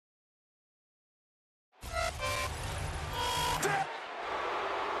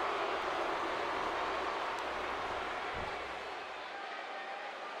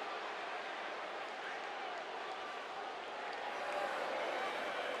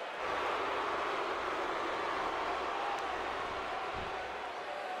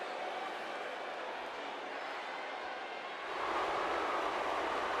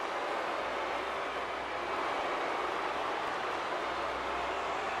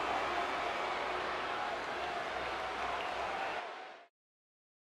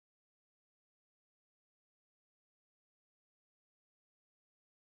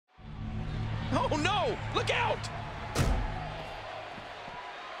Oh, no! Look out!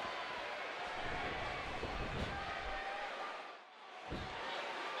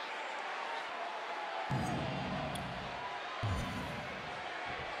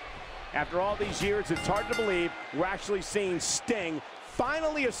 After all these years, it's hard to believe we're actually seeing Sting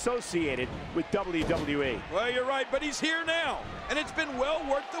finally associated with WWE. Well, you're right, but he's here now, and it's been well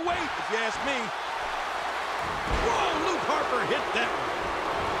worth the wait, if you ask me. Whoa, Luke Harper hit that one.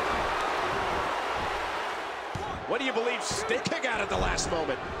 What do you believe Sting Kick out at the last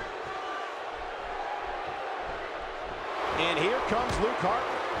moment. And here comes Luke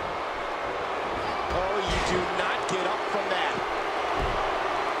Harper. Oh, you do not get up from that.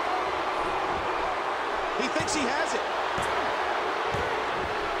 He thinks he has it.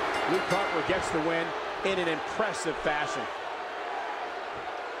 Luke Harper gets the win in an impressive fashion.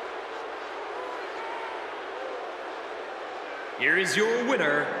 Here is your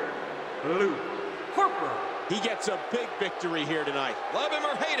winner, Luke Harper. He gets a big victory here tonight. Love him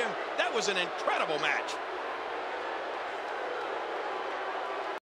or hate him, that was an incredible match.